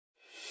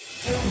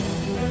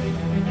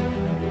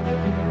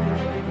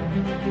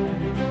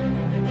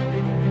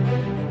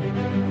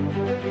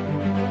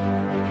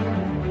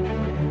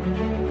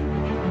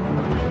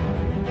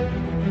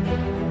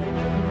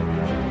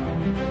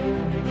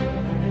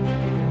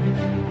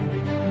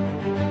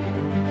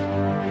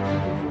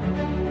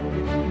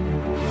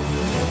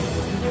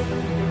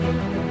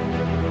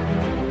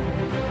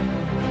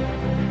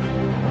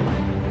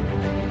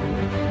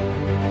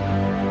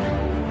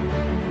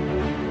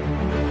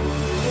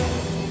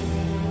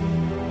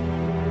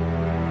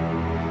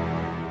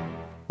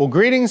Well,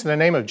 greetings in the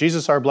name of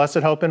Jesus, our blessed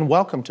hope, and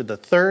welcome to the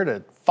third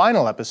and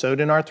final episode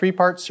in our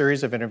three-part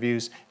series of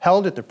interviews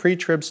held at the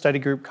Pre-Trib Study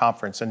Group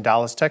Conference in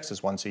Dallas,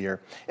 Texas once a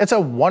year. It's a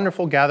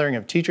wonderful gathering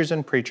of teachers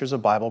and preachers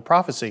of Bible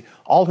prophecy,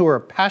 all who are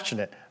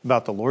passionate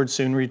about the Lord's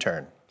soon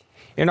return.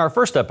 In our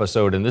first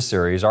episode in this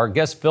series, our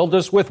guest filled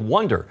us with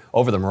wonder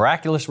over the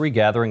miraculous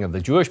regathering of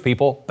the Jewish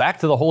people back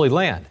to the Holy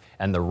Land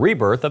and the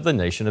rebirth of the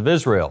nation of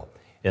Israel.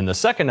 In the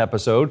second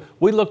episode,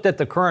 we looked at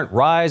the current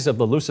rise of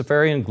the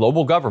Luciferian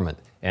global government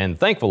and,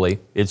 thankfully,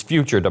 its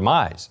future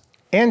demise.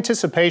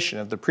 Anticipation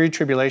of the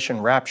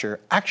pre-tribulation rapture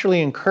actually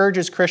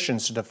encourages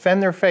Christians to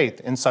defend their faith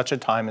in such a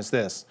time as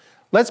this.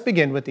 Let's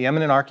begin with the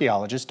eminent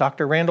archaeologist,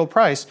 Dr. Randall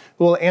Price,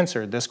 who will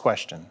answer this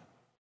question.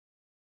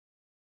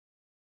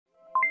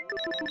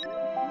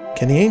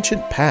 Can the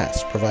ancient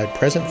past provide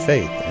present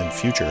faith and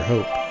future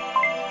hope?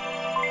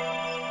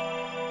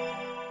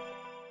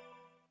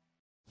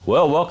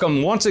 Well,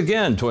 welcome once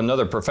again to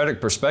another prophetic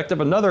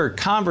perspective, another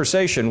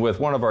conversation with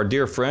one of our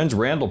dear friends,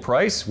 Randall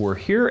Price. We're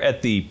here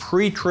at the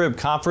Pre-Trib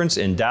Conference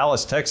in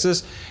Dallas,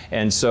 Texas.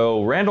 And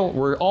so, Randall,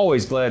 we're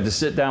always glad to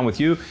sit down with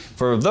you.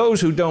 For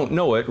those who don't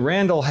know it,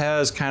 Randall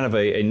has kind of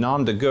a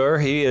nom de guerre.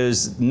 He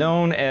is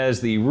known as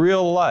the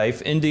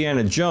real-life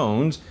Indiana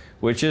Jones,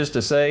 which is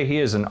to say he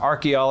is an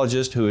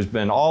archaeologist who has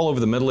been all over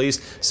the Middle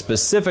East,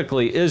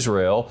 specifically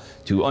Israel,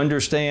 to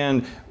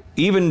understand,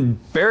 even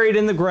buried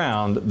in the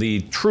ground, the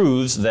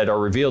truths that are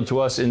revealed to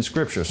us in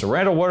Scripture. So,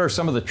 Randall, what are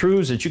some of the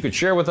truths that you could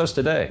share with us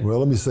today? Well,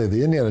 let me say,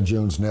 the Indiana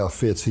Jones now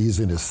fits.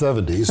 He's in his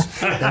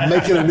 70s and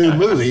making a new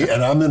movie,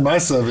 and I'm in my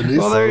 70s.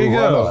 Well, there you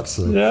go. Why not?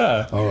 So,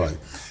 yeah. All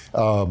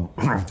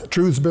right.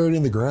 Truths buried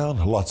in the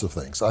ground, lots of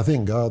things. I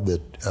think God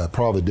that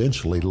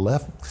providentially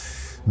left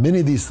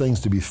many of these things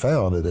to be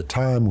found at a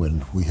time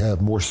when we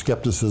have more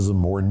skepticism,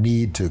 more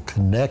need to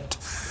connect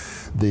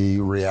the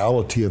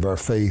reality of our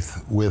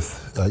faith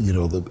with,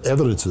 the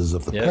evidences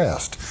of the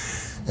past.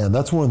 And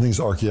that's one of the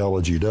things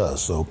archaeology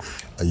does. So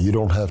you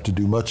don't have to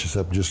do much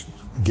except just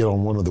get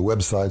on one of the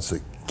websites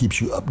that keeps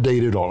you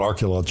updated on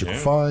archaeological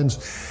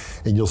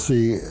finds, and you'll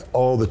see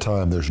all the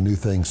time there's new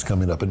things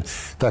coming up. In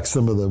fact,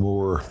 some of the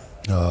more,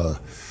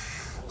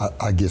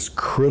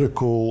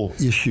 critical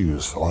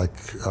issues like,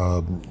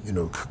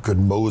 could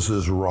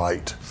Moses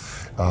write?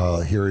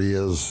 Here he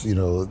is,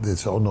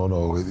 it's,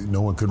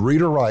 no one could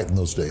read or write in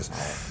those days.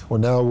 Well,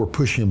 now we're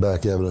pushing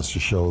back evidence to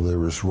show there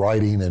was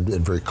writing and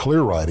very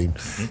clear writing,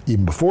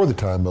 even before the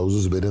time of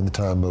Moses, but in the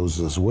time of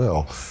Moses as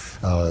well,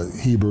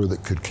 Hebrew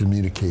that could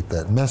communicate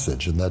that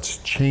message. And that's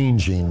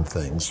changing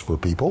things for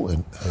people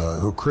and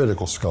who are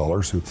critical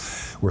scholars who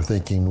were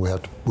thinking we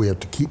have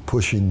to keep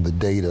pushing the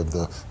date of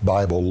the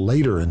Bible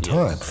later in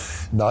time,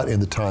 not in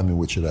the time in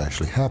which it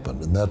actually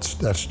happened. And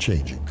that's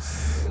changing.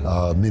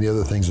 Many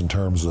other things in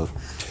terms of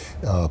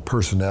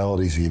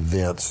personalities,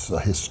 events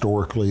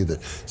historically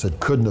that said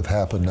couldn't have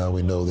happened. Now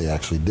we know they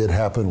actually did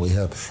happen. We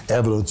have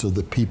evidence of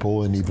the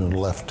people and even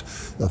left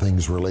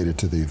things related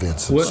to the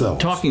events themselves. Well,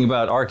 talking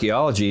about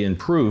archaeology and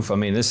proof,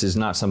 this is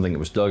not something that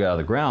was dug out of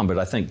the ground, but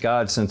I think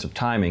God's sense of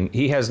timing,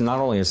 He has not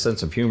only a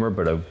sense of humor,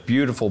 but a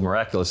beautiful,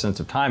 miraculous sense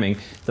of timing.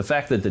 The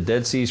fact that the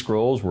Dead Sea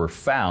Scrolls were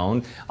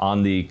found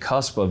on the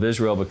cusp of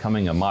Israel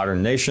becoming a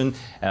modern nation,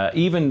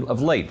 even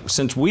of late,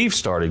 since we've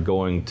started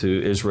going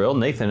to Israel,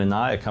 Nathan and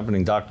I,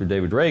 accompanying Dr.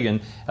 David Reagan,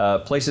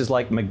 places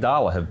like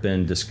Magdala have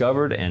been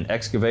discovered and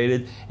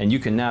excavated, and you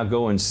can now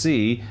go and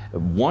see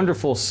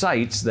wonderful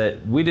sites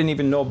that we didn't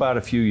even know about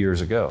a few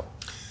years ago.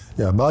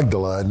 Yeah,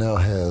 Magdala now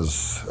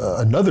has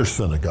another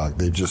synagogue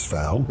they've just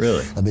found.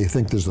 Really? And they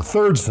think there's a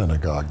third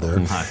synagogue there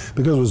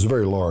because it was a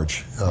very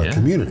large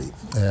community.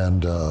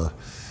 And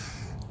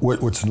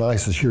what's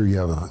nice is here you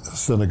have a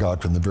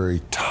synagogue from the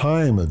very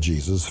time of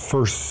Jesus,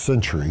 first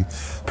century,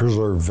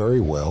 preserved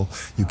very well.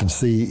 You can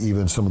see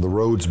even some of the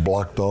roads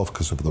blocked off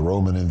because of the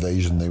Roman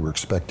invasion they were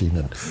expecting,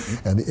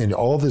 and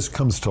all this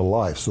comes to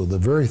life. So the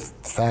very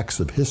facts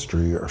of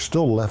history are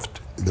still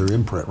left, their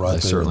imprint right there.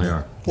 They certainly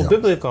are. Well,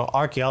 biblical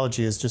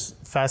archaeology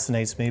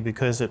fascinates me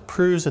because it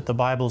proves that the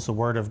Bible is the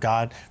Word of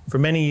God. For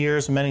many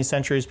years, many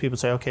centuries, people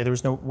say, okay, there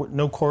was no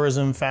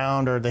Chorazin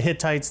found, or the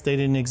Hittites, they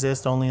didn't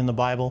exist, only in the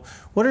Bible.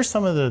 What are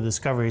some of the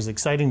discoveries,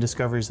 exciting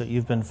discoveries that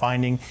you've been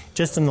finding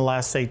just in the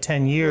last, say,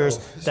 10 years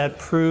that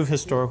prove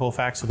historical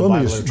facts of the Bible?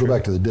 Let me just go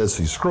back to the Dead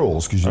Sea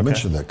Scrolls, because you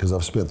mentioned that, because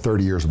I've spent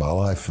 30 years of my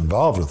life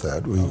involved with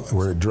that. We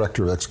were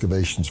director of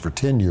excavations for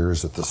 10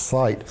 years at the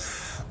site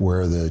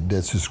where the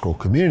Dead Sea Scroll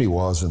community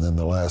was, and then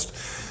the last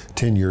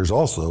 10 years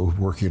also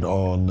working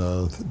on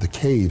the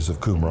caves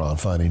of Qumran,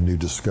 finding new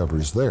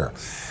discoveries there.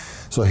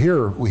 So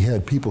here we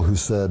had people who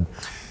said,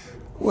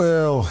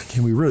 well,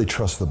 can we really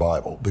trust the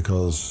Bible?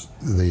 Because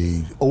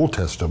the Old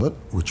Testament,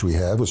 which we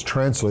have, was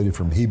translated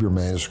from Hebrew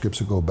manuscripts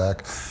that go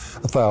back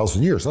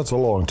 1,000 years. That's a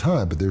long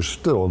time, but there's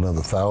still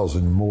another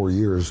 1,000 more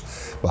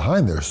years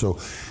behind there. So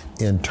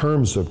in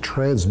terms of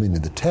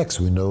transmitting the text,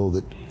 we know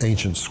that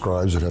ancient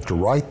scribes that have to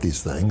write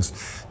these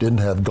things didn't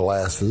have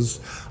glasses.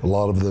 A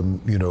lot of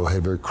them,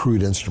 had very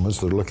crude instruments.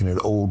 They're looking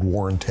at old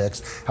worn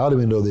text. How do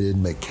we know they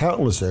didn't make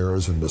countless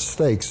errors and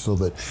mistakes so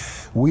that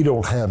we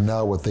don't have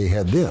now what they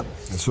had then?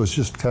 And so it's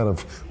just kind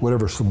of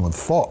whatever someone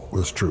thought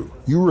was true.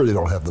 You really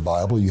don't have the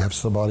Bible. You have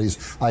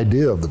somebody's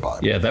idea of the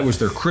Bible. Yeah, that was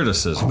their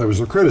criticism. That was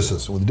their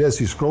criticism. When the Dead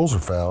Sea Scrolls are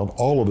found,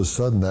 all of a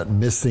sudden that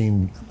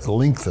missing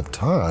length of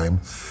time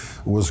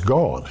was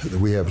gone.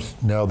 We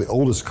have now the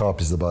oldest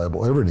copies of the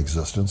Bible ever in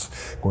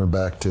existence, going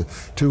back to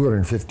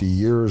 250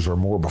 years or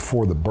more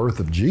before the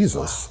birth of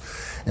Jesus.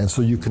 And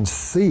so you can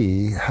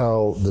see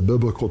how the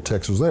biblical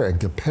text was there. And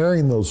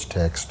comparing those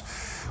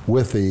texts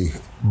with the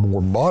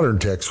more modern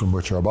texts from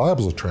which our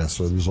Bibles are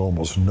translated, there's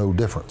almost no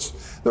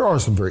difference. There are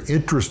some very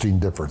interesting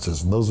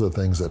differences, and those are the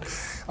things that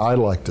I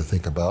like to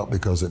think about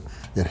because it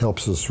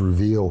helps us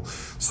reveal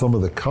some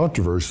of the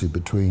controversy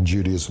between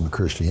Judaism and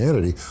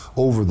Christianity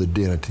over the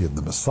deity of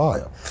the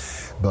Messiah.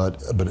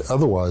 But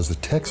otherwise, the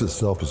text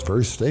itself is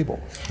very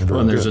stable.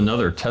 And there's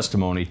another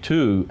testimony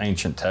to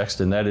ancient text,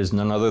 and that is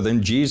none other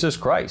than Jesus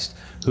Christ,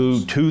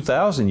 who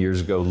 2,000 years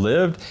ago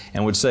lived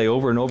and would say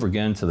over and over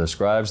again to the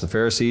scribes, the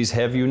Pharisees,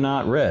 "Have you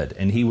not read?"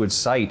 And he would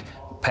cite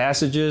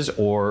passages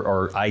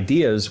or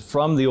ideas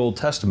from the Old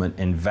Testament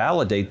and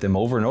validate them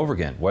over and over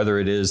again, whether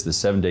it is the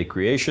 7-day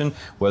creation,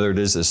 whether it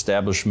is the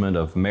establishment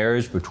of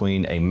marriage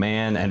between a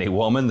man and a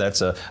woman.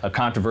 That's a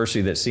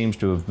controversy that seems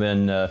to have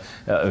been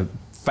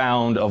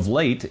found of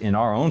late in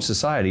our own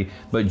society,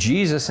 but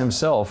Jesus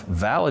himself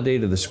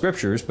validated the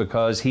scriptures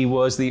because he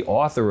was the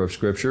author of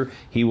scripture,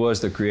 he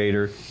was the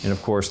creator, and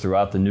of course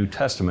throughout the New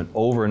Testament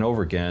over and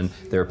over again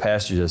there are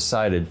passages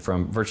cited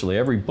from virtually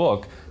every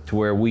book to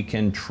where we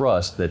can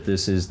trust that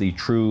this is the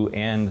true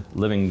and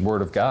living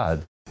Word of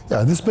God.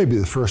 Yeah, this may be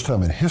the first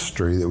time in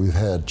history that we've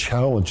had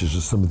challenges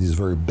to some of these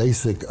very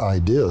basic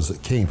ideas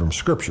that came from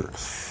Scripture.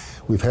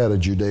 We've had a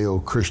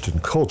Judeo-Christian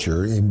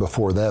culture. Even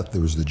before that,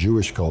 there was the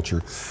Jewish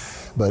culture.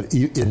 But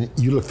you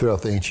look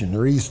throughout the ancient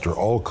Near East or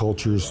all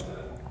cultures,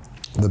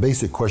 the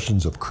basic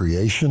questions of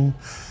creation,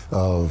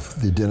 of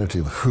the identity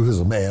of who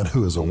is a man,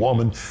 who is a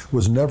woman,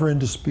 was never in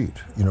dispute.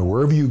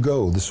 Wherever you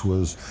go, this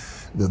was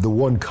the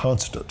one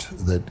constant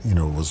that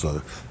was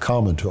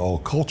common to all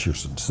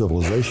cultures and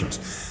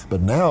civilizations.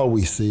 But now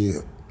we see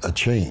a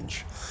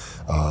change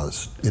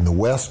in the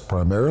West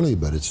primarily,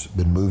 but it's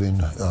been moving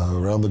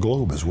around the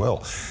globe as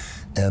well.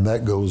 And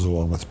that goes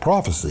along with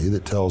prophecy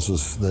that tells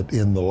us that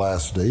in the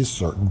last days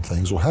certain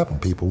things will happen.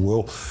 People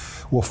will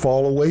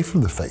fall away from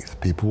the faith.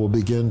 People will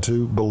begin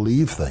to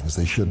believe things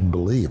they shouldn't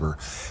believe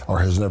or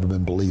has never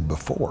been believed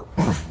before.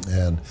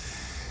 And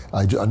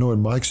I know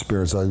in my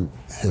experience, I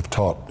have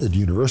taught at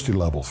university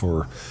level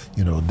for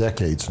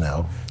decades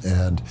now,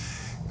 and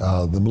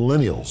the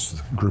millennials,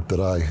 the group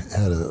that I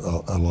had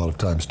a lot of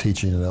times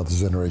teaching, and now this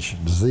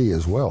Generation Z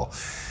as well.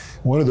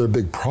 One of their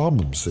big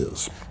problems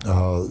is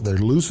they're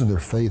losing their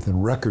faith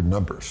in record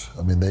numbers.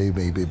 I mean, they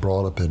may be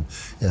brought up in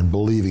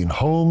believing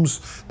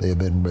homes, they have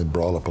been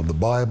brought up on the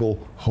Bible,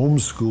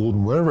 homeschooled,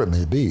 and whatever it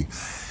may be,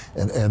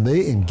 and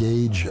they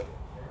engage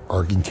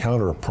or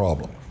encounter a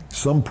problem.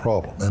 Some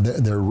problem, and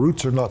their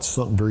roots are not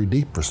sunk very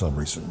deep for some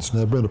reason. It's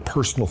never been a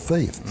personal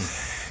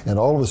faith. And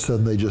all of a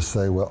sudden they just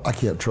say, well, I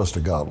can't trust a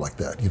God like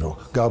that.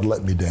 God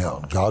let me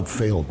down. God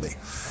failed me.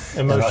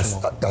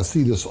 Emotional. And I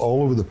see this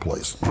all over the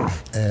place.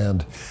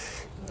 And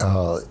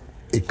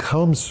it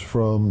comes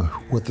from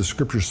what the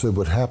scripture said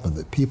would happen,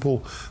 that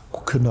people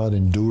could not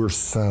endure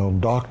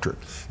sound doctrine.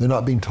 They're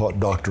not being taught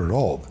doctrine at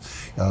all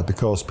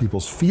because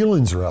people's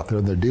feelings are out there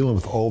and they're dealing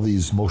with all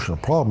these emotional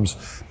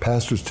problems.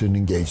 Pastors tend to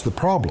engage the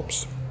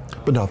problems,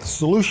 but not the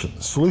solution.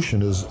 The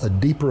solution is a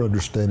deeper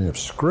understanding of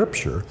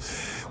Scripture,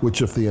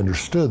 which if they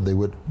understood, they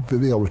would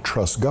be able to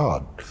trust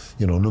God,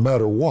 no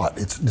matter what.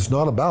 It's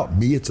not about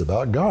me, it's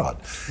about God.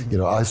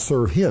 I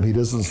serve Him, He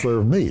doesn't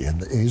serve me.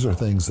 And these are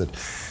things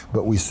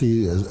but we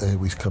see as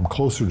we come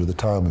closer to the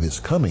time of His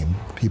coming,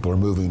 people are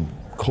moving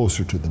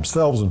closer to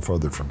themselves and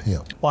further from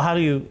Him.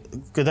 Well,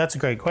 that's a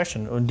great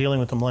question. When dealing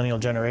with the millennial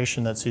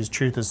generation that sees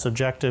truth as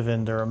subjective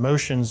and their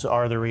emotions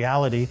are the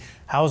reality,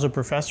 how as a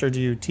professor do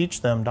you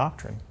teach them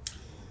doctrine?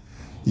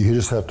 You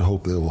just have to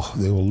hope they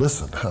will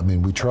listen. I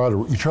mean, you try to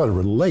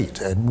relate,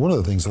 and one of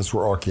the things, that's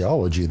where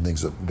archaeology and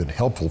things have been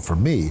helpful for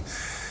me,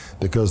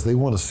 because they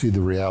want to see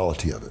the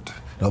reality of it.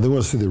 Now, they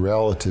want to see the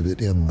reality of it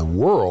in the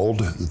world,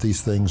 that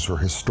these things are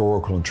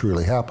historical and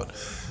truly happen.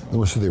 They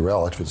want to see the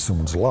reality of it in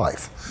someone's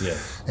life.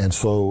 Yes. And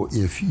so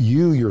if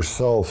you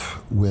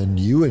yourself, when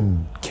you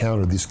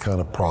encounter these kind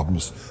of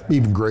problems,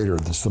 even greater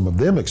than some of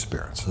them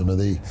experience, I mean,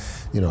 they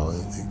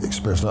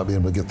experience not being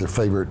able to get their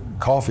favorite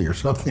coffee or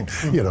something,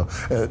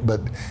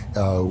 but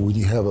when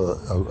you have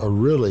a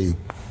really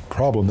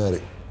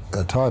problematic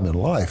time in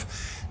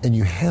life, and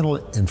you handle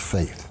it in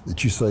faith,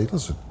 that you say,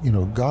 listen,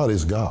 God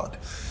is God.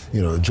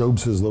 Job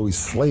says, though he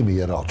slay me,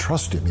 yet I'll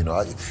trust him.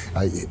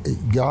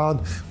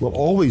 God will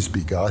always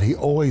be God. He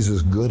always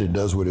is good and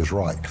does what is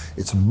right.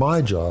 It's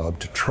my job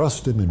to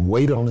trust him and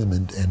wait on him,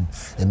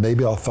 and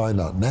maybe I'll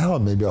find out now,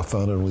 and maybe I'll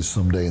find out only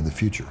someday in the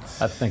future.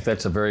 I think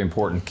that's a very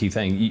important key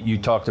thing. You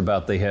talked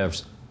about they have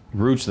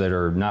roots that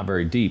are not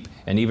very deep.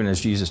 And even as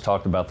Jesus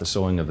talked about the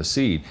sowing of the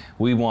seed,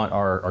 we want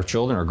our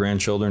children, our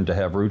grandchildren to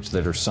have roots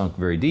that are sunk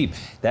very deep.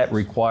 That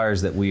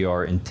requires that we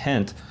are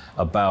intent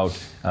about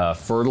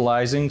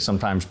fertilizing,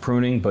 sometimes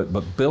pruning,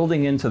 but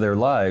building into their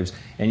lives.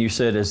 And you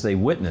said as they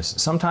witness,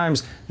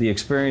 sometimes the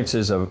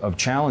experiences of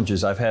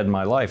challenges I've had in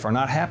my life are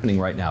not happening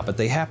right now, but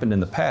they happened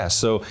in the past.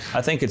 So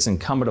I think it's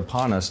incumbent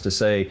upon us to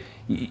say,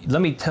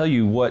 let me tell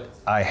you what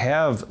I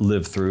have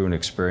lived through and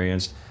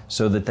experienced,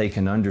 so that they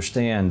can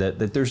understand that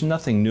there's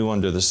nothing new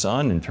under the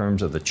sun in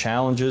terms of the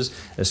challenges,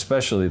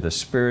 especially the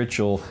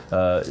spiritual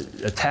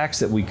attacks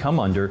that we come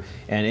under.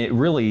 And it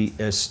really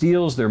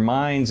steels their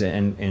minds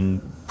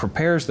and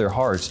prepares their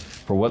hearts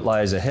for what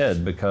lies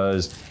ahead.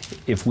 Because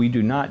if we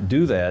do not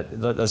do that,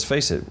 let's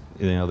face it,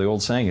 the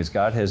old saying is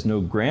God has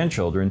no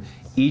grandchildren.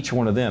 Each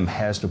one of them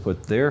has to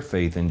put their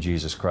faith in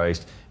Jesus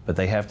Christ, but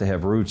they have to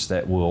have roots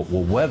that will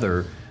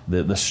weather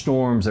the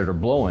storms that are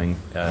blowing,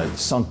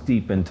 sunk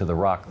deep into the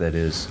rock that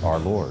is our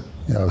Lord.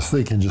 Yeah, I was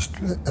thinking just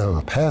of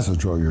a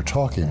passage while you're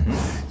talking.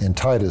 In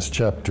Titus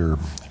chapter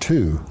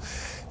 2,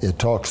 it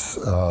talks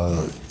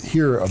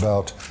here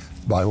about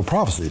Bible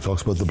prophecy. It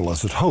talks about the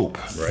blessed hope.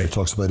 Right. It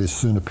talks about his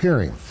soon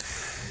appearing.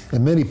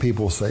 And many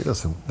people say,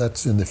 listen,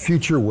 that's in the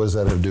future. What does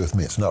that have to do with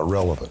me? It's not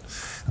relevant.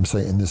 I'm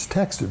saying in this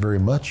text, it very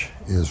much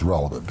is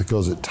relevant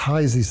because it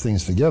ties these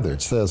things together.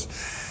 It says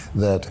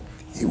that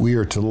we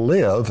are to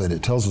live, and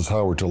it tells us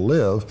how we're to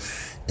live,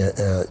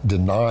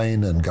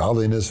 denying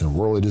ungodliness and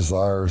worldly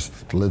desires,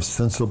 to live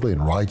sensibly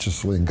and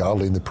righteously and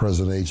godly in the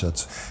present age.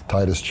 That's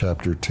Titus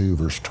chapter 2,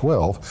 verse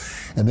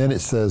 12. And then it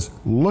says,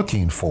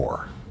 looking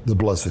for the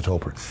blessed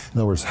hope. In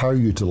other words, how are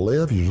you to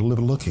live? You're to live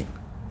looking.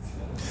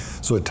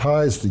 So it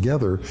ties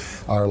together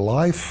our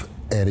life,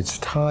 and it's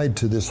tied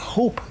to this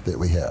hope that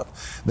we have.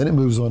 Then it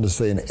moves on to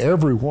say, and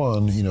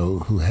everyone,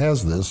 who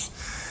has this,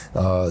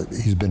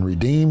 he's been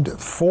redeemed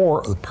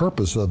for the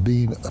purpose of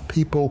being a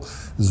people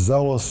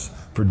zealous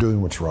for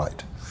doing what's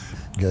right.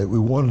 Okay, we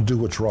want to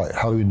do what's right.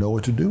 How do we know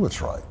what to do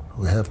what's right?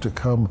 We have to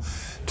come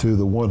to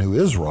the one who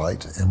is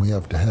right, and we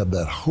have to have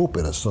that hope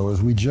in us. So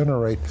as we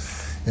generate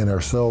in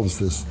ourselves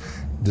this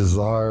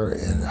desire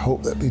and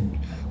hope,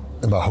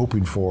 about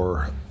hoping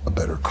for a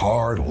better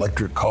car, an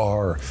electric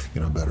car,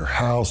 a better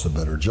house, a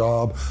better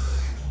job.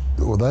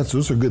 Well,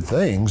 those are good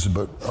things,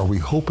 but are we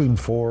hoping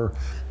for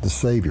the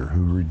Savior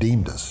who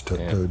redeemed us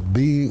to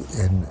be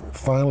in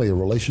finally a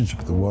relationship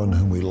with the one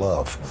whom we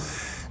love?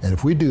 And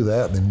if we do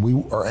that, then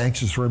we are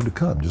anxious for him to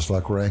come, just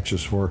like we're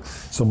anxious for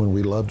someone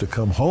we love to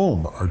come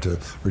home or to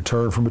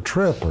return from a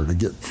trip or to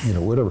get,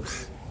 whatever.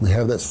 We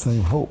have that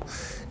same hope,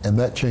 and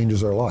that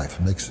changes our life.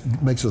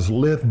 It makes us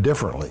live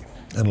differently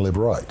and live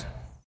right.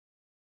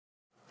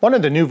 One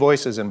of the new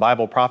voices in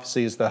Bible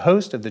prophecy is the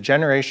host of the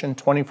Generation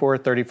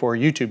 2434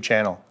 YouTube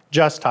channel,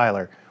 Just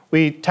Tyler.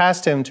 We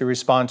tasked him to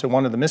respond to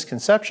one of the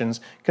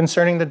misconceptions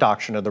concerning the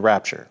doctrine of the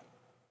rapture.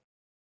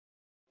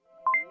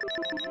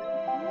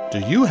 Do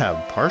you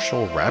have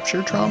partial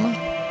rapture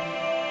trauma?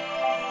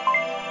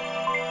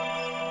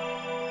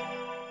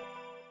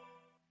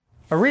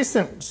 A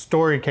recent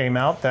story came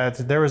out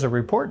that there was a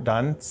report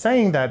done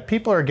saying that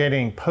people are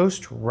getting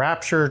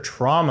post-rapture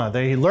trauma.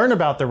 They learn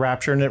about the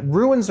rapture and it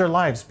ruins their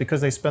lives because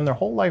they spend their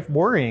whole life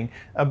worrying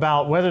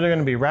about whether they're going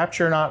to be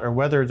raptured or not, or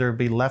whether they'll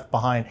be left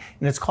behind.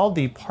 And it's called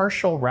the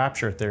partial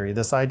rapture theory,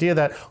 this idea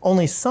that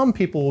only some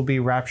people will be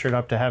raptured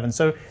up to heaven.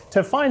 So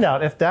to find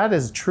out if that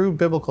is true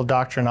biblical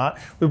doctrine or not,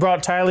 we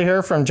brought Tyler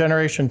here from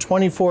Generation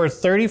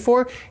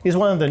 2434. He's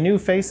one of the new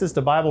faces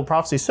to Bible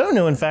prophecy. So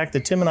new, in fact,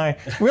 that Tim and I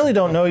really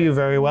don't know you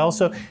very well.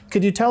 So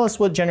could you tell us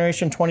what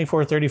Generation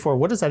 2434,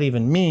 what does that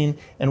even mean,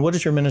 and what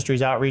is your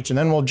ministry's outreach? And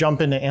then we'll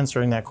jump into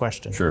answering that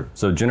question. Sure.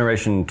 So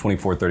Generation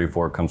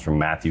 2434 comes from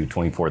Matthew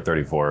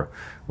 24:34,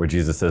 where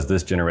Jesus says,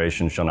 "This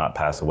generation shall not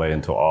pass away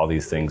until all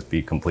these things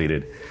be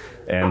completed."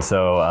 And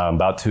so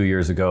about 2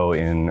 years ago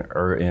in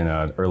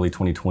early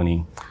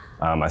 2020,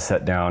 I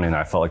sat down and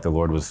I felt like the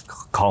Lord was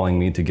calling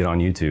me to get on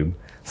YouTube,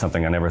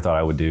 something I never thought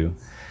I would do.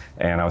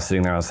 And I was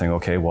sitting there, I was saying,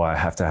 okay, well, I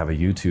have to have a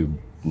YouTube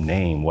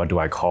name. What do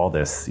I call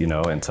this?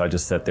 And so I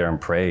just sat there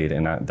and prayed,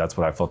 and that's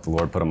what I felt the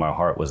Lord put in my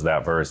heart was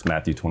that verse,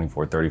 Matthew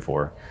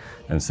 24:34.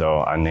 And so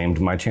I named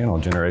my channel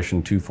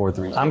Generation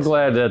 2434. I'm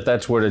glad that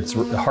that's what it's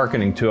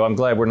hearkening to. I'm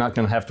glad we're not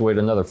going to have to wait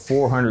another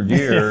 400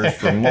 years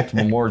for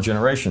multiple more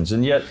generations.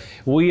 And yet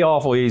we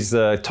always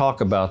talk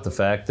about the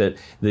fact that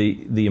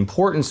the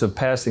importance of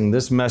passing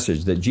this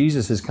message that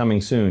Jesus is coming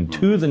soon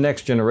to the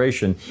next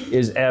generation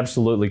is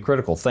absolutely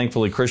critical.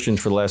 Thankfully, Christians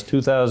for the last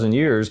 2,000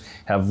 years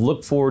have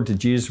looked forward to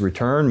Jesus'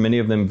 return, many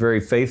of them very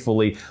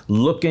faithfully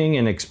looking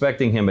and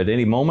expecting him at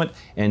any moment,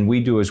 and we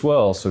do as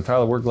well. So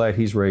Tyler, we're glad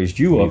he's raised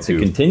you up to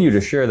continue to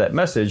to share that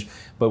message.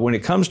 But when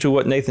it comes to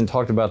what Nathan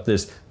talked about,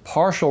 this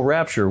partial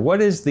rapture,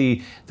 what is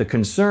the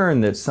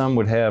concern that some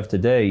would have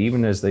today,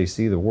 even as they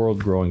see the world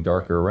growing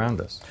darker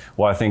around us?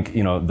 Well, I think,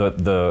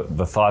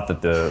 the thought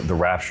that the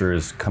rapture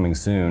is coming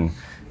soon.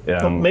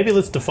 Well, maybe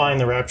let's define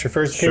the rapture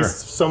first, in case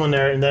someone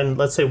there, and then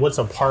let's say what's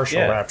a partial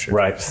rapture.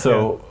 Right.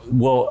 So,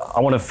 well,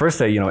 I want to first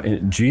say,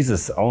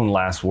 Jesus' own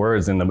last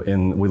words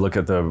we look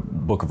at the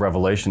book of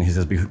Revelation. He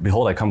says,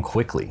 "Behold, I come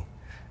quickly."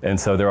 And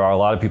so there are a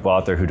lot of people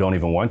out there who don't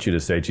even want you to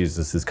say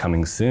Jesus is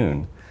coming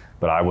soon.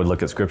 But I would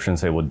look at Scripture and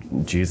say, well,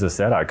 Jesus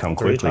said, "I come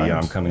quickly. Yeah,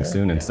 I'm coming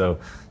soon." And so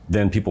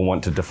then people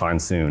want to define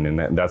soon,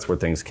 and that's where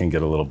things can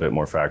get a little bit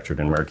more fractured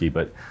and murky.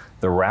 But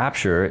the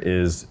rapture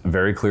is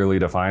very clearly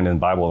defined in the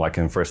Bible, like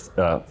in First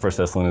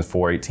Thessalonians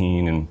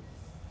 4:18, and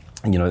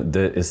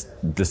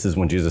this is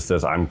when Jesus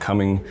says, "I'm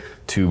coming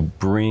to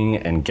bring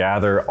and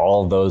gather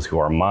all those who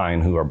are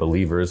mine, who are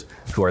believers,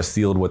 who are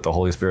sealed with the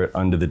Holy Spirit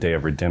unto the day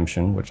of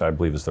redemption," which I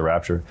believe is the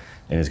rapture.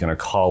 And he's going to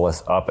call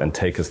us up and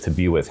take us to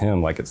be with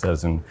him, like it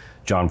says in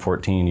John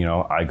 14,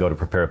 "I go to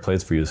prepare a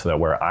place for you so that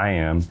where I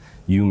am,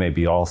 you may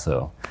be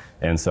also."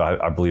 And so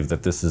I believe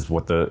that this is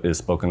what is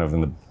spoken of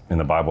in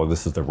the Bible.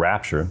 This is the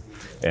rapture.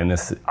 And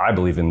this, I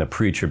believe, in the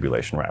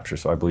pre-tribulation rapture.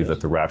 So I believe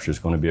that the rapture is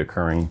going to be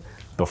occurring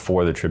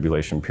before the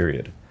tribulation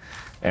period.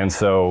 And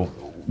so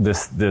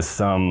this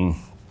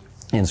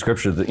in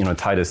Scripture,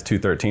 Titus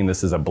 2:13,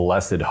 this is a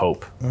blessed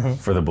hope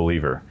for the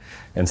believer.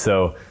 And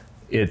so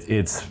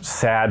it's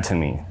sad to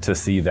me to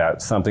see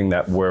that something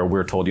that where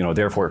we're told,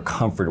 therefore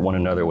comfort one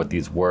another with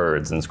these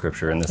words in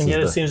Scripture. And yet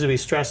it seems to be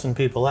stressing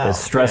people out. It's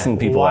stressing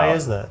people out. Why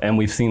is that? And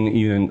we've seen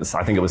even,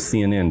 I think it was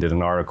CNN did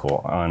an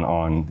article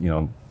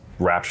on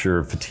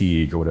rapture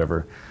fatigue or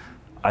whatever.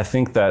 I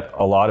think that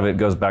a lot of it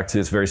goes back to,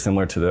 it's very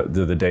similar to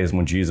the days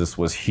when Jesus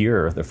was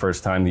here, the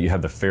first time that you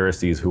had the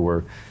Pharisees who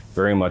were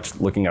very much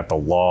looking at the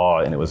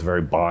law, and it was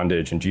very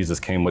bondage, and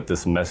Jesus came with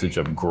this message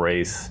of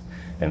grace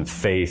and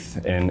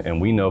faith, and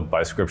we know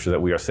by Scripture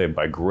that we are saved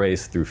by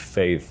grace through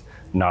faith,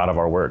 not of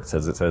our works,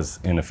 as it says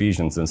in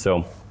Ephesians. And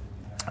so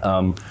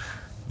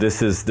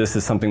this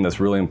is something that's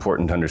really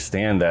important to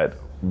understand, that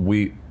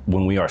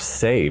when we are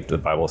saved, the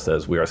Bible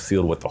says we are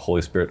sealed with the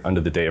Holy Spirit unto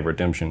the day of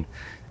redemption,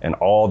 and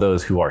all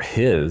those who are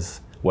his,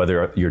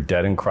 whether you're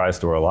dead in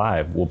Christ or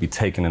alive, will be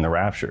taken in the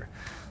rapture.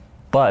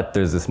 But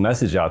there's this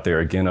message out there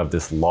again of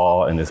this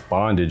law and this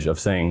bondage of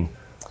saying,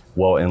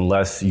 well,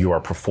 unless you are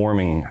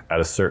performing at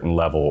a certain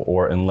level,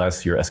 or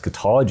unless your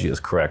eschatology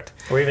is correct,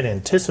 or even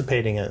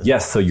anticipating it.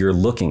 Yes, so you're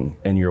looking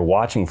and you're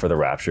watching for the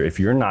rapture. If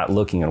you're not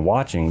looking and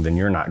watching, then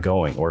you're not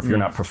going. Or if you're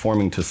not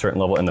performing to a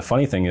certain level. And the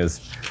funny thing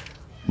is,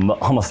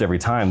 almost every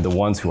time the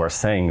ones who are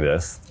saying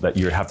this, that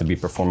you have to be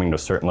performing to a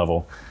certain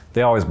level,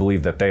 they always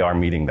believe that they are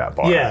meeting that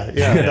bar. Yeah,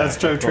 that's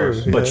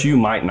true. But you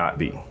might not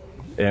be.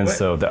 And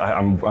so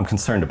I'm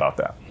concerned about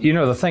that.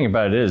 The thing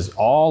about it is,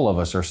 all of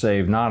us are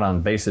saved not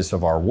on basis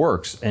of our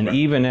works. And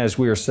even as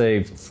we are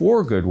saved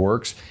for good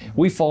works,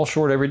 we fall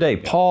short every day.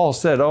 Paul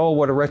said, "Oh,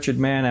 what a wretched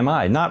man am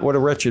I." Not what a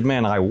wretched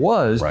man I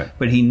was,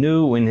 but he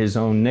knew in his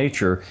own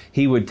nature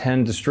he would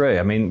tend to stray.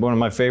 I mean, one of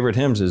my favorite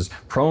hymns is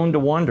 "Prone to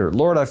Wander,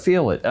 Lord, I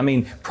feel it." I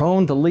mean,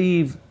 prone to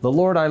leave the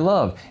Lord I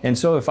love. And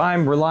so if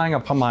I'm relying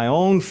upon my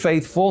own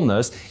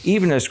faithfulness,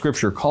 even as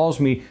Scripture calls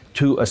me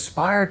to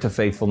aspire to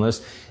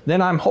faithfulness,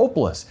 then I'm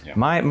hopeless. Yeah.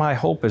 My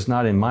hope is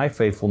not in my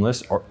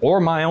faithfulness or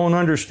my own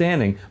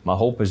understanding. My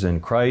hope is in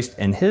Christ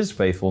and his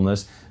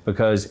faithfulness,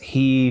 because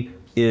he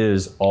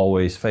is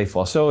always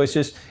faithful. So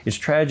it's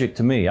tragic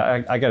to me.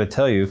 I got to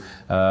tell you,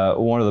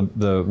 one of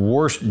the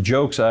worst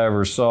jokes I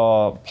ever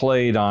saw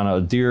played on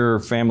a dear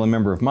family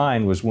member of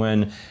mine was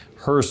when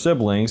her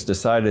siblings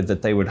decided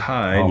that they would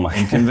hide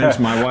and convince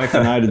my wife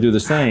and I to do the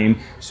same,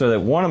 so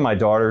that one of my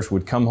daughters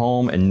would come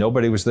home and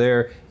nobody was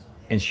there,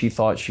 and she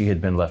thought she had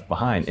been left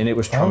behind. And it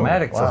was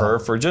traumatic for her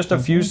for just a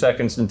few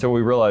seconds, until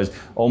we realized,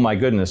 oh my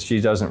goodness,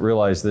 she doesn't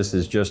realize this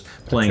is just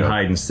playing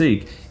hide and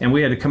seek. And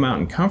we had to come out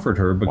and comfort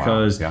her,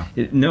 because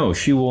no,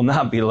 she will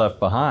not be left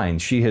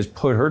behind. She has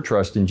put her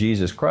trust in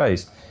Jesus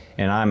Christ.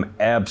 And I'm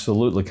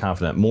absolutely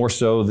confident, more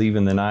so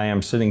even than I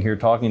am sitting here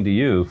talking to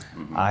you,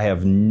 I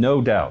have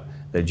no doubt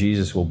that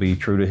Jesus will be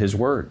true to his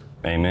word.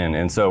 Amen.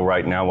 And so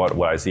right now what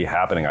I see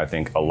happening, I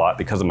think a lot,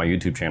 because of my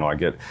YouTube channel, I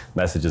get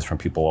messages from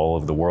people all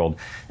over the world,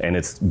 and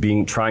it's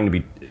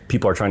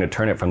people are trying to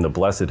turn it from the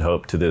blessed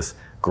hope to this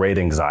great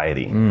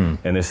anxiety. And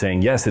they're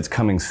saying, yes, it's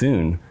coming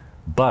soon,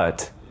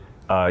 but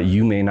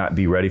you may not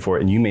be ready for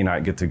it, and you may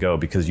not get to go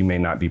because you may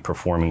not be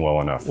performing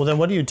well enough. Well, then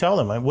what do you tell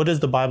them? What is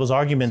the Bible's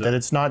argument that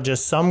it's not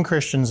just some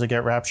Christians that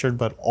get raptured,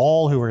 but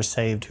all who are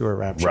saved who are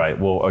raptured? Right.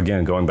 Well,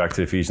 again, going back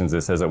to Ephesians,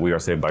 it says that we are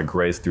saved by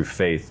grace through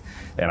faith.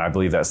 And I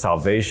believe that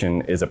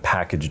salvation is a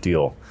package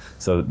deal.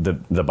 So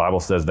the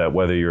Bible says that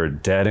whether you're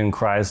dead in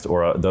Christ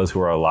or those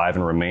who are alive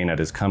and remain at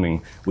his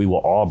coming, we will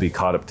all be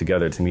caught up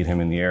together to meet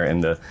him in the air.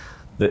 And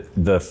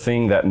the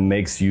thing that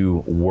makes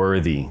you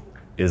worthy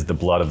is the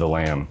blood of the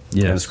Lamb.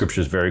 Yes. And the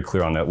scripture is very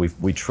clear on that.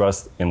 We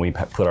trust and we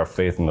put our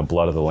faith in the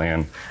blood of the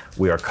Lamb.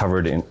 We are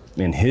covered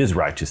in his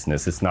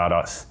righteousness. It's not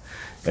us.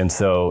 And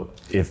so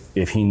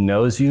if he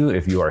knows you,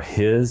 if you are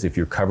his, if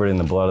you're covered in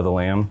the blood of the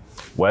Lamb,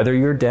 whether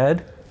you're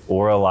dead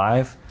or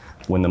alive,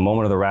 when the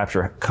moment of the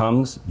rapture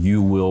comes,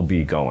 you will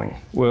be going.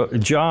 Well,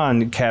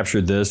 John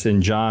captured this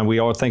in John. We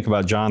all think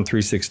about John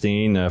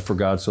 3:16, for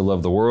God so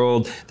loved the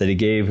world that he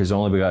gave his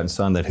only begotten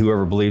Son, that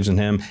whoever believes in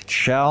him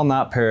shall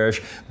not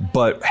perish,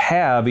 but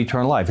have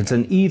eternal life. It's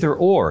an either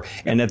or.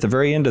 And at the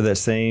very end of that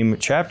same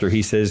chapter,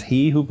 he says,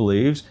 he who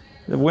believes,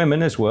 the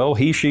women as well,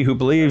 he, she who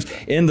believes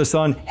in the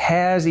Son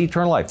has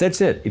eternal life.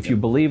 That's it. If you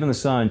believe in the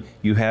Son,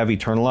 you have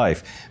eternal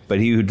life. But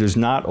he who does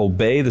not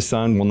obey the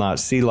Son will not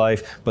see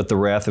life, but the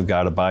wrath of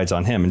God abides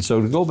on him. And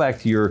so to go back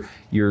to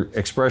your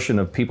expression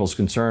of people's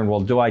concern, well,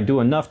 do I do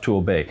enough to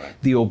obey?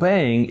 The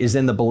obeying is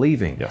in the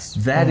believing. Yes.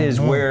 That is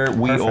where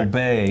we Perfect.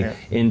 obey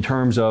in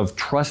terms of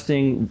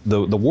trusting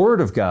the Word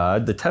of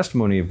God, the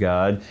testimony of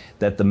God,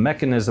 that the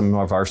mechanism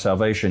of our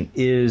salvation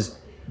is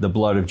the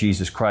blood of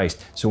Jesus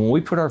Christ. So when we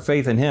put our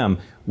faith in him,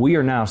 we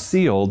are now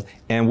sealed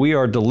and we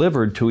are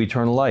delivered to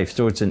eternal life.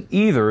 So it's an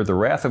either the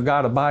wrath of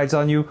God abides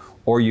on you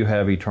or you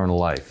have eternal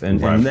life. And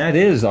that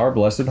is our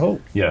blessed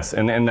hope. Yes,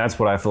 and that's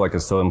what I feel like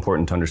is so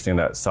important to understand,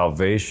 that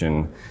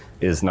salvation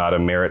is not a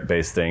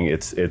merit-based thing.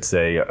 It's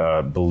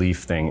a belief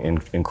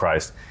thing in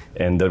Christ.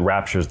 And the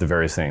rapture is the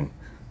very same.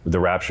 The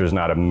rapture is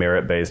not a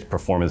merit-based,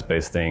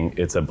 performance-based thing.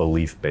 It's a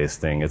belief-based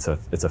thing. It's a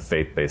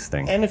faith-based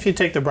thing. And if you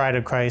take the bride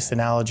of Christ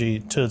analogy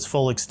to its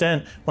full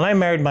extent, when I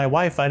married my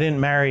wife, I didn't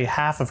marry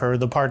half of her,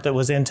 the part that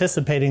was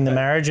anticipating the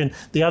marriage, and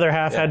the other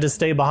half had to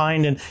stay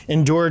behind and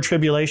endure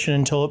tribulation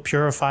until it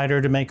purified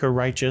her to make her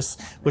righteous,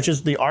 which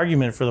is the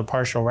argument for the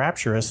partial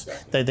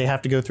rapturists, that they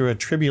have to go through a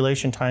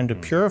tribulation time to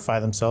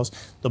purify themselves.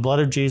 The blood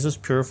of Jesus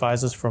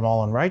purifies us from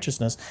all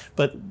unrighteousness,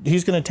 but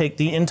he's going to take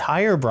the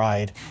entire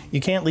bride.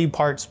 You can't leave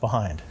parts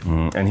behind.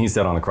 And he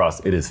said on the cross,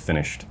 it is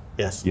finished.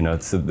 Yes. You know,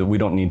 so that we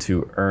don't need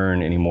to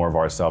earn any more of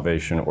our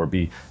salvation or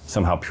be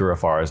somehow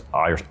purify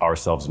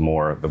ourselves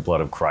more. The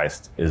blood of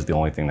Christ is the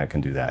only thing that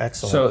can do that.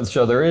 Excellent.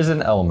 So there is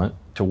an element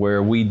to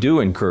where we do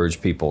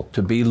encourage people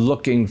to be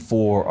looking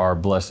for our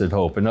blessed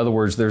hope. In other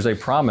words, there's a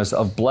promise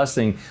of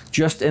blessing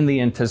just in the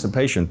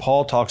anticipation.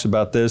 Paul talks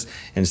about this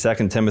in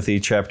 2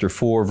 Timothy chapter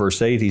 4,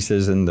 verse 8. He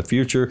says, in the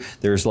future,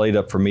 there is laid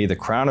up for me the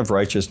crown of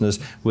righteousness,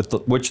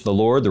 which the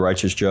Lord, the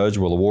righteous judge,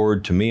 will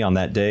award to me on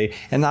that day,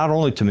 and not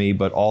only to me,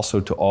 but also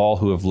to all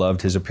who have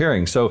loved his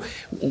appearing. So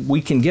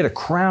we can get a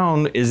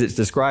crown, as it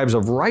describes,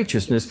 of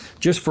righteousness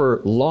just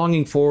for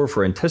longing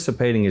for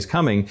anticipating his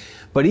coming.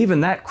 But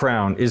even that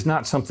crown is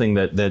not something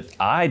that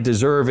I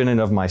deserve in and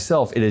of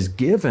myself. It is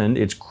given,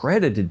 it's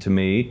credited to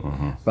me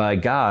by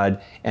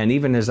God. And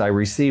even as I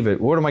receive it,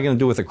 what am I going to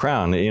do with the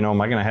crown? You know,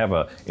 am I going to have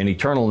an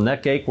eternal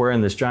neck ache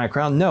wearing this giant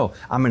crown? No,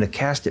 I'm going to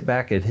cast it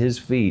back at his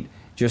feet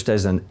just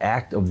as an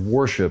act of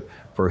worship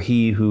for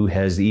he who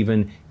has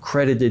even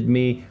credited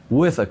me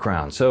with a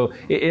crown. So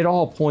it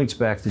all points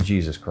back to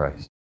Jesus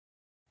Christ.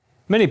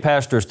 Many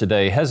pastors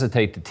today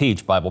hesitate to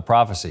teach Bible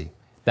prophecy.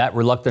 That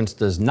reluctance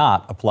does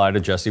not apply to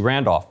Jesse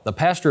Randolph, the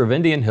pastor of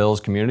Indian Hills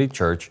Community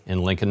Church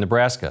in Lincoln,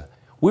 Nebraska.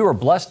 We were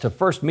blessed to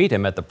first meet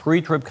him at the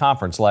pre-trib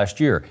conference last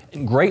year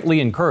and greatly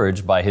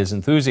encouraged by his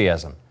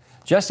enthusiasm.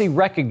 Jesse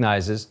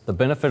recognizes the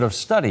benefit of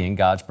studying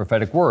God's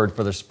prophetic word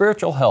for the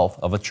spiritual health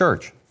of a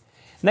church.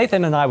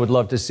 Nathan and I would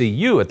love to see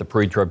you at the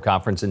pre-trib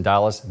conference in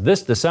Dallas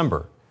this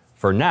December.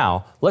 For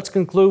now, let's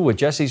conclude with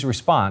Jesse's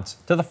response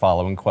to the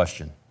following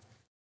question.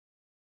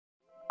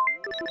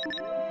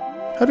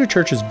 How do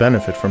churches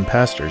benefit from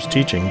pastors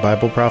teaching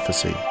Bible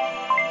prophecy?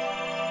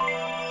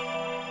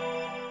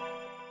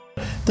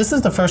 This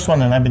is the first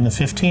one, and I've been to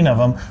 15 of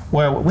them,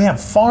 where we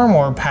have far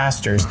more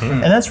pastors.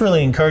 And that's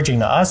really encouraging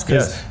to us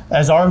because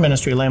as our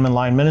ministry, Lamb and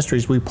Lion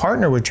Ministries, we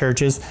partner with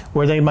churches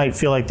where they might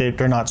feel like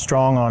they're not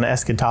strong on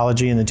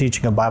eschatology and the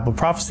teaching of Bible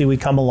prophecy. We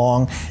come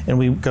along and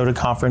we go to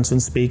conference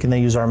and speak, and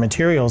they use our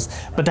materials.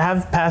 But to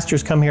have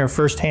pastors come here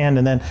firsthand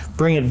and then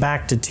bring it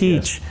back to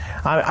teach.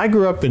 I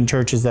grew up in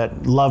churches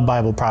that love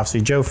Bible prophecy,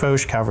 Joe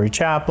Foch, Calvary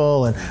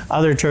Chapel, and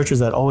other churches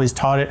that always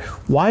taught it.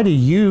 Why do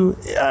you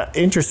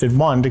interested,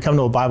 one, to come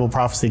to a Bible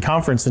prophecy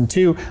conference, and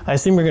two, I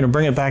assume you're going to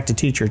bring it back to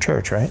teach your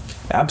church, right?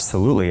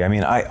 Absolutely. I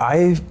mean,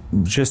 I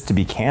just to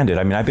be candid,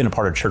 I mean, I've been a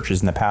part of churches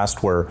in the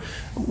past where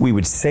we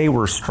would say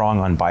we're strong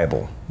on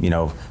Bible, you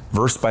know,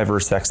 verse by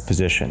verse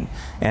exposition,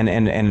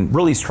 and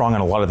really strong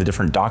on a lot of the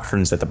different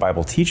doctrines that the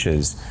Bible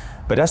teaches.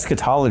 But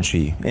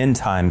eschatology, end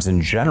times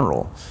in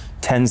general,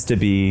 tends to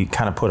be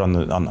kind of put on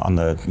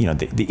the you know,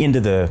 the end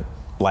of the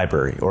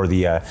library, or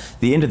the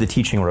end of the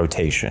teaching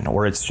rotation,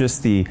 or it's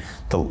just the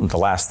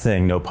last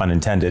thing, no pun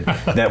intended,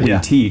 that we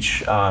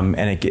teach,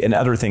 and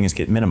other things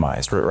get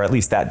minimized, or at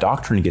least that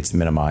doctrine gets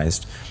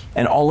minimized,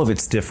 and all of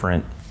its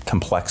different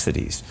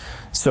complexities.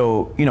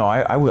 So, you know,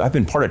 I've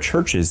been part of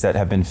churches that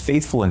have been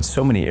faithful in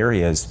so many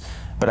areas,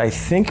 but I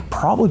think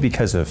probably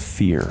because of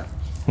fear.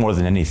 more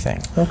than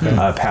anything. Okay.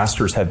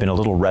 Pastors have been a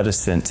little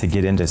reticent to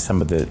get into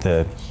some of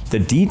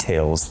the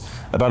details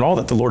about all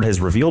that the Lord has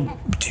revealed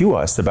to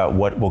us about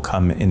what will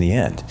come in the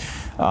end.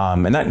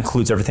 And that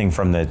includes everything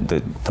from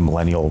the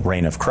millennial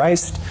reign of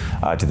Christ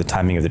to the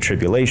timing of the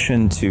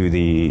tribulation to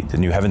the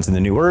new heavens and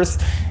the new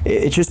earth.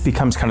 It just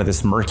becomes kind of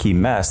this murky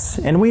mess.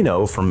 And we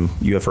know from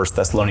you have 1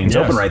 Thessalonians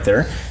open right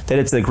there that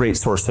it's a great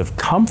source of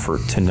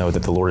comfort to know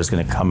that the Lord is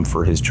going to come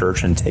for his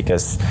church and take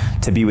us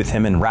to be with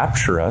him and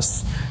rapture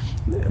us.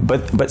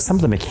 But some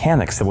of the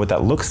mechanics of what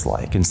that looks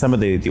like and some of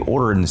the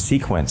order and the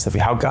sequence of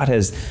how God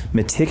has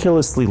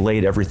meticulously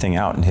laid everything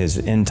out in his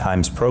end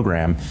times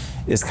program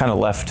is kind of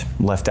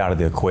left out of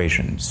the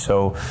equation.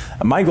 So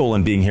my goal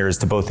in being here is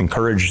to both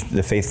encourage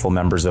the faithful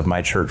members of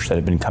my church that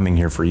have been coming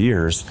here for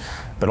years,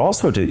 but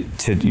also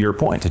to your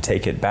point, to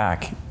take it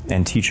back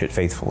and teach it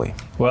faithfully.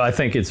 Well, I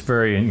think it's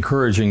very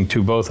encouraging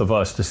to both of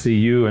us to see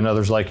you and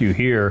others like you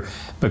here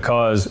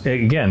because,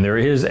 again, there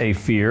is a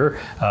fear.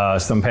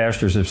 Some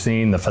pastors have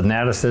seen the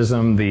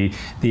fanaticism, the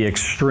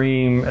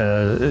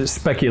extreme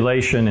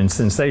speculation and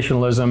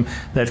sensationalism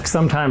that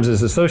sometimes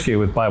is associated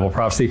with Bible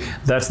prophecy.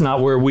 That's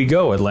not where we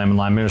go at Lamb and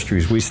Lion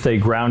Ministries. We stay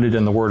grounded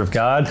in the Word of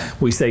God.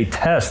 We say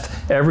test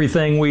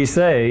everything we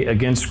say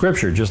against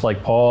Scripture, just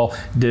like Paul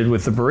did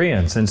with the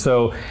Bereans. And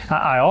so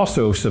I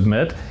also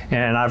submit,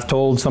 and I've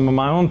told some of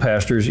my own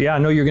pastors, I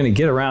know you're going to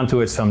get around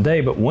to it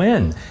someday, but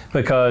when?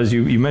 Because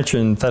you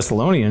mentioned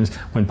Thessalonians.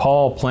 When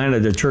Paul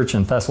planted a church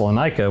in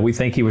Thessalonica, we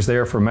think he was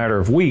there for a matter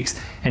of weeks,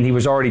 and he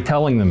was already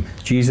telling them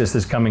Jesus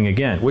is coming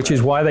again, which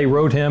is why they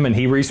wrote him, and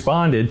he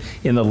responded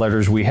in the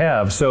letters we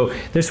have. So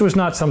this was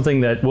not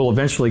something that we'll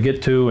eventually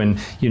get to in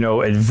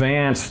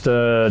advanced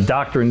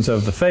doctrines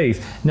of the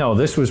faith. No,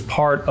 this was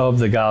part of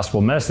the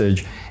gospel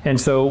message, and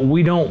so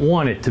we don't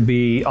want it to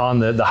be on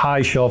the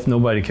high shelf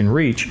nobody can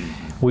reach.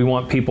 We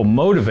want people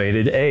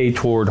motivated,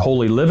 toward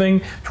holy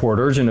living, toward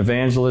urgent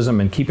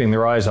evangelism, and keeping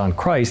their eyes on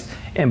Christ.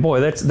 And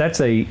boy,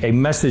 that's a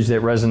message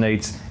that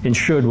resonates and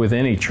should with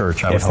any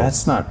church, I would hope. If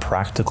that's not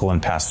practical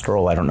and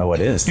pastoral, I don't know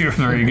what is. You're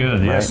very good.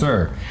 Right? Yes,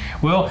 sir.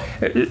 Well,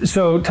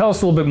 so tell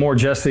us a little bit more,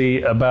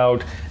 Jesse,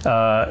 about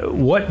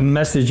what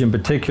message in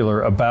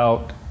particular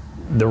about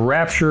the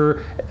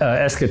rapture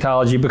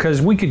eschatology,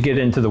 because we could get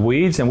into the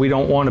weeds and we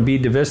don't want to be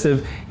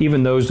divisive,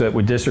 even those that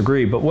would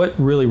disagree, but what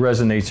really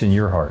resonates in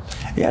your heart?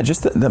 Yeah,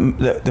 just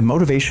the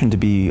motivation to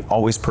be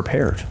always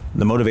prepared,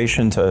 the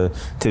motivation to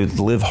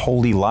live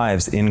holy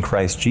lives in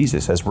Christ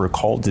Jesus, as we're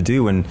called to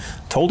do and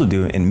told to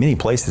do in many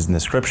places in the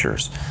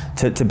scriptures,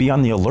 to be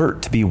on the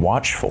alert, to be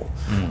watchful.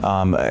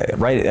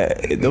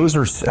 Those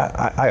are,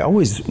 I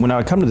always, when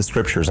I come to the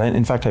scriptures,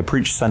 in fact, I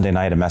preached Sunday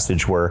night a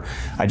message where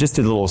I just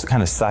did a little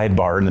kind of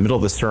sidebar in the middle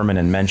of the sermon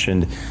and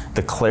mentioned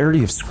the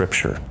clarity of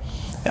Scripture.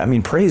 I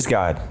mean, praise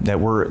God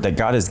that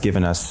God has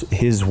given us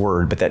His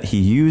Word, but that He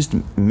used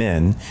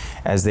men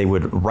as they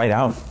would write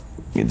out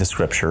the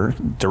Scripture,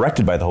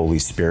 directed by the Holy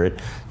Spirit,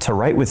 to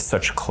write with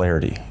such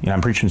clarity. I'm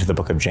preaching to the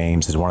book of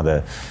James as one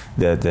of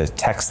the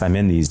texts I'm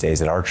in these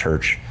days at our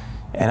church.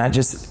 And I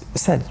just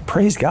said,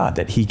 praise God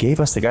that He gave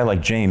us a guy like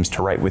James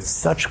to write with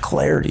such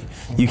clarity.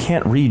 You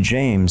can't read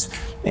James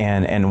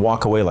and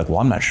walk away like, well,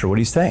 I'm not sure what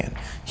he's saying.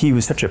 He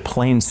was such a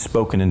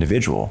plain-spoken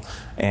individual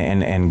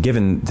and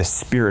given the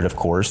Spirit, of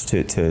course,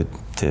 to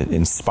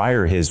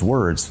inspire his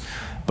words.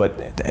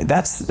 But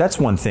that's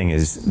one thing,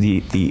 is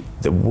the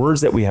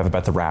words that we have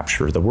about the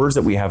rapture, the words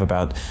that we have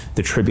about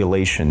the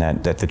tribulation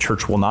that the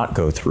church will not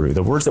go through,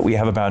 the words that we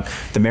have about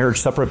the marriage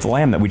supper of the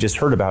Lamb that we just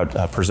heard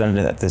about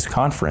presented at this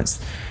conference.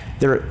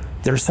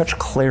 There's such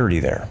clarity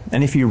there.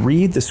 And if you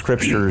read the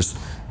scriptures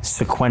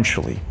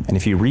sequentially, and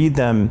if you read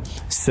them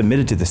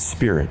submitted to the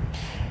Spirit,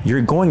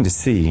 you're going to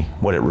see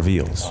what it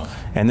reveals.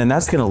 And then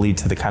that's going to lead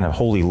to the kind of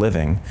holy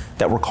living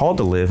that we're called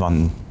to live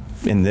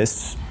in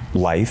this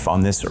life,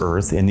 on this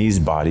earth, in these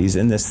bodies,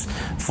 in this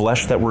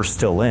flesh that we're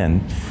still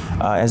in,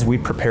 as we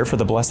prepare for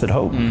the blessed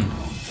hope.